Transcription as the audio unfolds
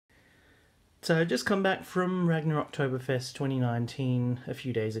So I just come back from Ragnarocktoberfest 2019 a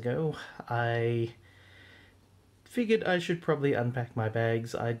few days ago. I figured I should probably unpack my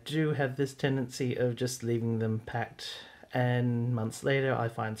bags. I do have this tendency of just leaving them packed, and months later I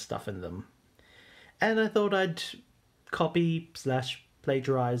find stuff in them. And I thought I'd copy slash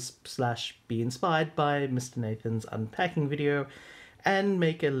plagiarize slash be inspired by Mr. Nathan's unpacking video and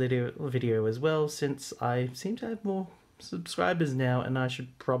make a little video as well, since I seem to have more subscribers now and I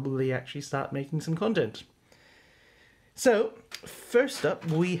should probably actually start making some content. So first up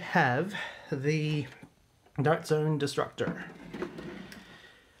we have the Dart Zone Destructor.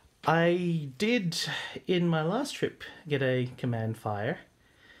 I did in my last trip get a command fire.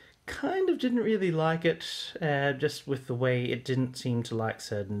 Kind of didn't really like it, just with the way it didn't seem to like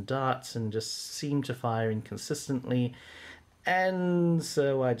certain darts and just seemed to fire inconsistently, and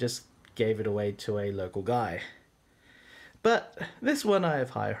so I just gave it away to a local guy. But this one I have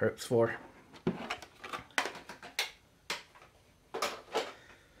high hopes for.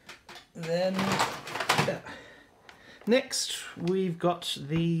 Then, next we've got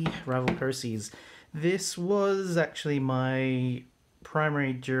the Rival Percy's. This was actually my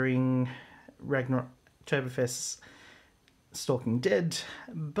primary during Ragnarocktoberfest's Stalking Dead,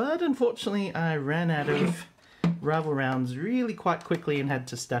 but unfortunately I ran out of rival rounds really quite quickly and had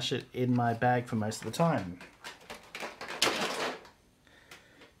to stash it in my bag for most of the time.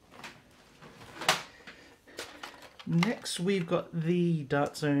 Next we've got the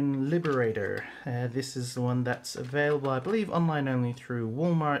Dart Zone Liberator. This is the one that's available, I believe, online only through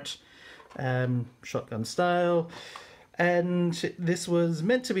Walmart, shotgun style. And this was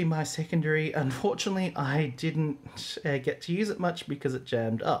meant to be my secondary. Unfortunately, I didn't get to use it much because it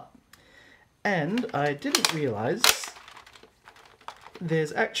jammed up. And I didn't realise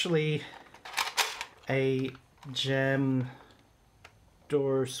there's actually a jam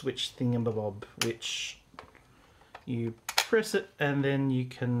door switch thingamabob, which you press it and then you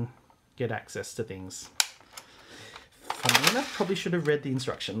can get access to things. Funnily enough, probably should have read the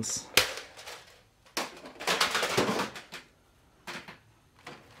instructions.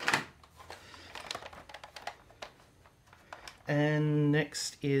 And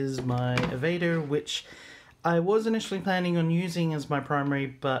next is my evader, which I was initially planning on using as my primary,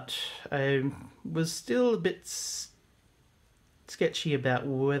 but I was still a bit sketchy about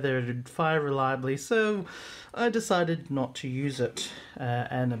whether it would fire reliably, so I decided not to use it.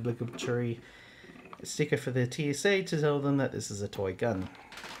 An obligatory sticker for the TSA to tell them that this is a toy gun.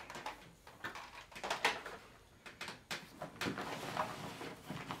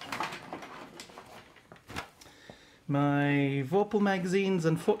 My Vorpal magazines,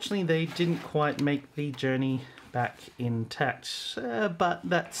 unfortunately they didn't quite make the journey back intact, but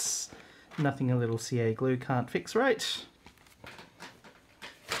that's nothing a little CA glue can't fix, right?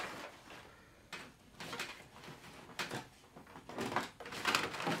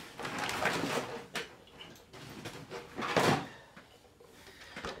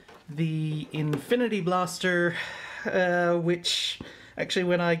 The Infinity Blaster, which actually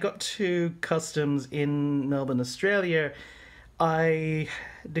when I got to customs in Melbourne, Australia, I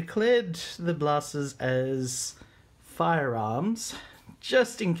declared the blasters as firearms,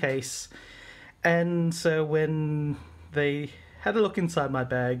 just in case. And so when they had a look inside my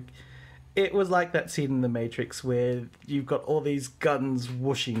bag, it was like that scene in The Matrix where you've got all these guns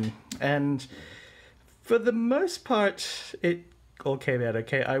whooshing. And for the most part, it all came out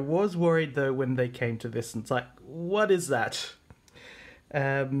okay. I was worried though when they came to this, and it's like, what is that?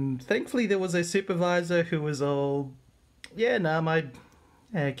 Thankfully there was a supervisor who was all, yeah, nah, my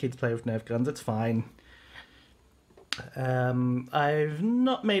kids play with Nerf guns, it's fine. I've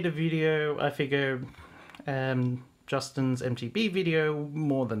not made a video. I figure Justin's MTB video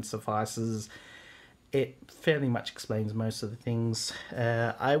more than suffices. It fairly much explains most of the things.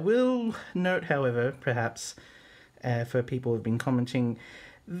 I will note, however, perhaps for people who've been commenting,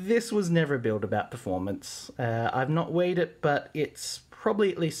 this was never built about performance. I've not weighed it, but it's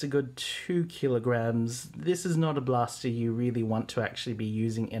probably at least a good 2 kilograms. This is not a blaster you really want to actually be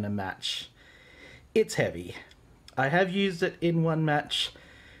using in a match. It's heavy. I have used it in one match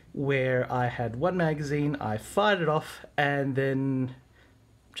where I had one magazine, I fired it off, and then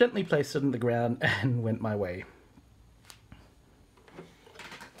gently placed it on the ground and went my way.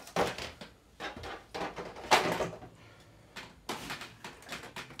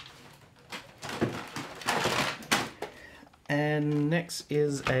 And next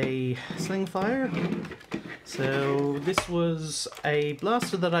is a Slingfire. So this was a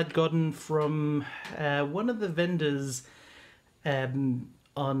blaster that I'd gotten from one of the vendors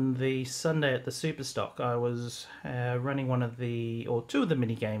on the Sunday at the Superstock. I was running one of the, or two of the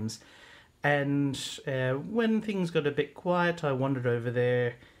mini games, And when things got a bit quiet, I wandered over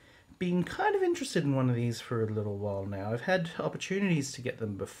there, been kind of interested in one of these for a little while now. I've had opportunities to get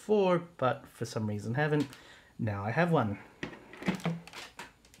them before, but for some reason haven't. Now I have one.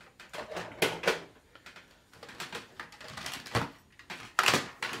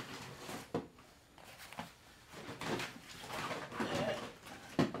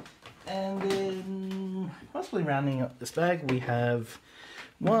 And then, possibly rounding up this bag, we have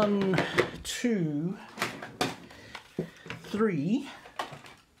 1, 2, 3,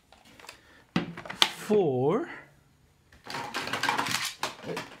 4,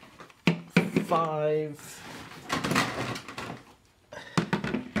 5,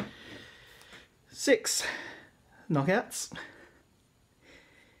 6 knockouts.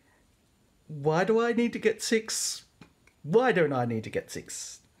 Why do I need to get 6? Why don't I need to get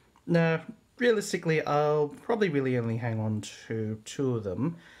 6? No, realistically, I'll probably really only hang on to 2 of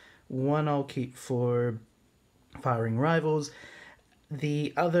them. One I'll keep for firing rivals,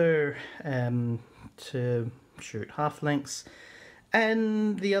 the other to shoot half lengths,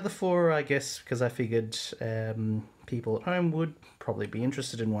 and the other 4, I guess, because I figured people at home would probably be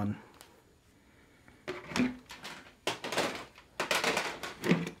interested in one.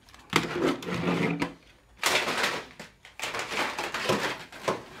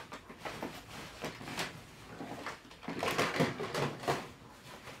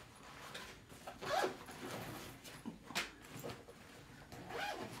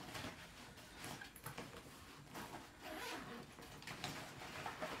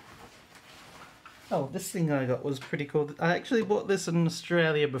 Oh, this thing I got was pretty cool. I actually bought this in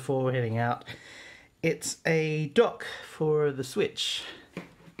Australia before heading out. It's a dock for the Switch,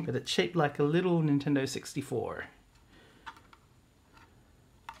 but it's shaped like a little Nintendo 64.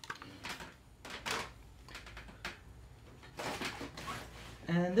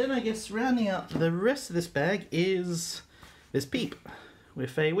 And then I guess rounding out the rest of this bag is this peep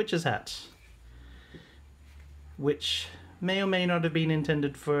with a witch's hat, which may or may not have been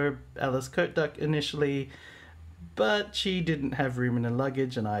intended for Alice Coatduck initially, but she didn't have room in her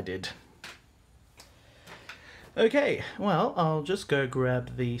luggage and I did. Okay, well, I'll just go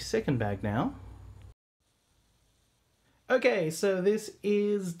grab the second bag now. Okay, so this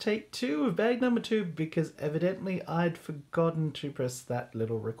is take 2 of bag number 2 because evidently I'd forgotten to press that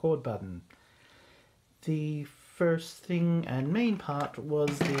little record button. The first thing and main part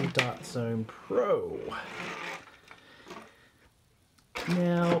was the Dart Zone Pro.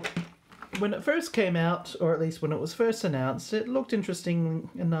 Now, when it first came out, or at least when it was first announced, it looked interesting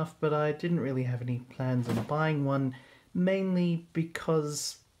enough, but I didn't really have any plans on buying one, mainly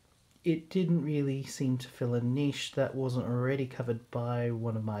because it didn't really seem to fill a niche that wasn't already covered by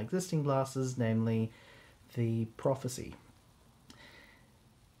one of my existing glasses, namely the Prophecy.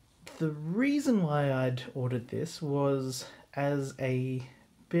 The reason why I'd ordered this was as a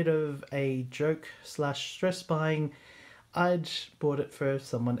bit of a joke / stress buying. I'd bought it for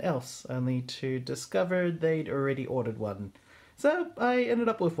someone else, only to discover they'd already ordered one. So I ended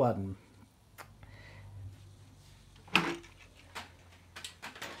up with one.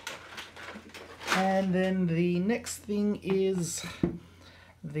 And then the next thing is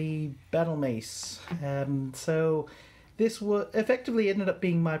the battle mace. So this effectively ended up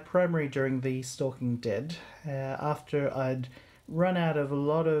being my primary during the Stalking Dead, after I'd run out of a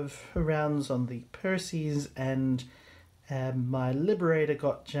lot of rounds on the Percy's and my Liberator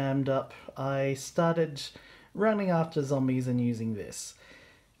got jammed up. I started running after zombies and using this.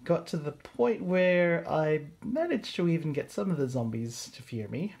 Got to the point where I managed to even get some of the zombies to fear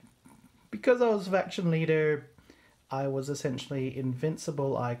me. Because I was faction leader, I was essentially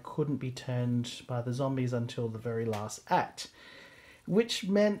invincible. I couldn't be turned by the zombies until the very last act, which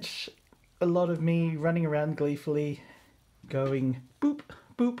meant a lot of me running around gleefully, going boop,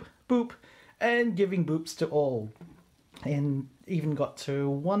 boop, boop, and giving boops to all. And even got to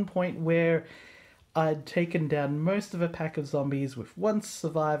one point where I'd taken down most of a pack of zombies with one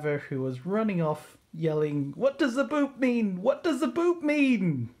survivor who was running off yelling, "What does the boop mean? What does the boop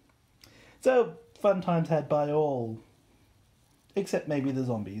mean?" So, fun times had by all. Except maybe the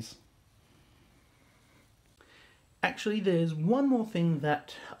zombies. Actually, there's one more thing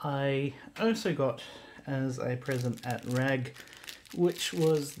that I also got as a present at RAG, which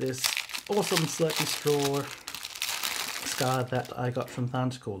was this awesome Slurpee Straw scar that I got from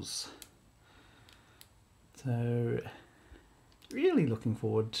Thanticles. So, really looking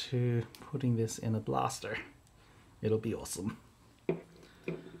forward to putting this in a blaster. It'll be awesome.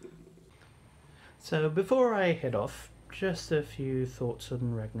 So before I head off, just a few thoughts on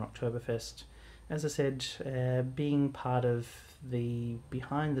Ragnarocktoberfest. As I said, being part of the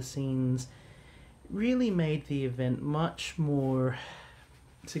behind the scenes really made the event much more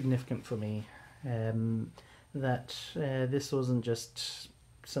significant for me. That this wasn't just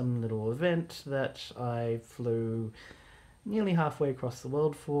some little event that I flew nearly halfway across the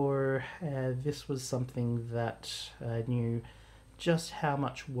world for. This was something that I knew just how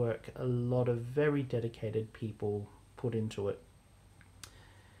much work a lot of very dedicated people put into it.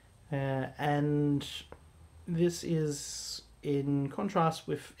 And this is in contrast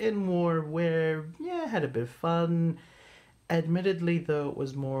with N-War, where, yeah, I had a bit of fun. Admittedly, though, it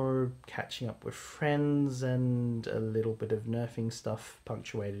was more catching up with friends and a little bit of nerfing stuff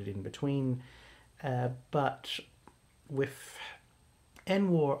punctuated in between. But with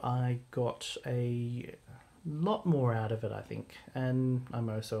N-War, I got a lot more out of it, I think. And I'm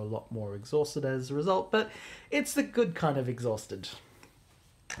also a lot more exhausted as a result, but it's the good kind of exhausted.